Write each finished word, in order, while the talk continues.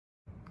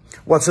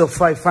What's up,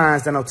 fight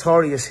fans? The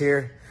Notorious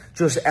here.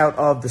 Just out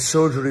of the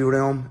surgery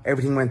room.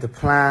 Everything went to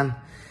plan.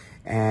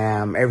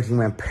 Everything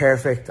went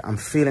perfect. I'm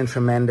feeling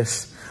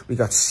tremendous. We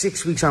got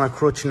 6 weeks on a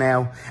crutch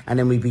now, and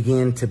then we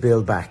begin to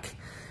build back.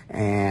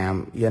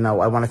 You know,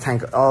 I want to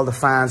thank all the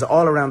fans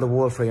all around the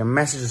world for your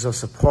messages of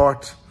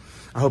support.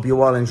 I hope you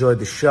all enjoyed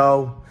the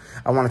show.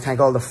 I want to thank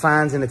all the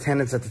fans in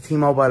attendance at the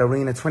T-Mobile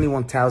Arena.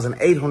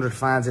 21,800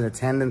 fans in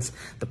attendance.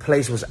 The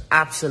place was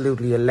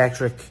absolutely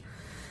electric.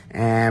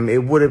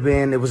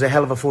 It was a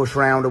hell of a first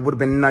round. It would have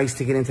been nice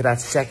to get into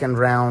that second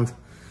round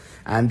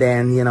and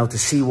then, you know, to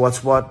see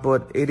what's what.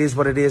 But it is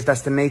what it is.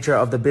 That's the nature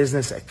of the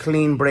business. A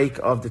clean break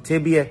of the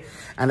tibia,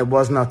 and it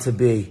was not to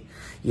be.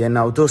 You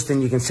know,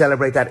 Dustin, you can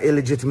celebrate that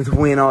illegitimate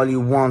win all you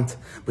want,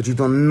 but you've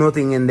done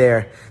nothing in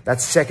there. That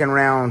second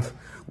round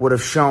would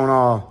have shown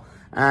all.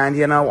 And,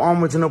 you know,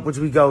 onwards and upwards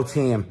we go,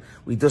 team.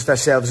 We dust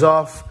ourselves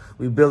off,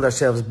 we build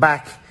ourselves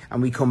back,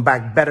 and we come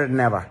back better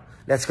than ever.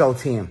 Let's go,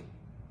 team.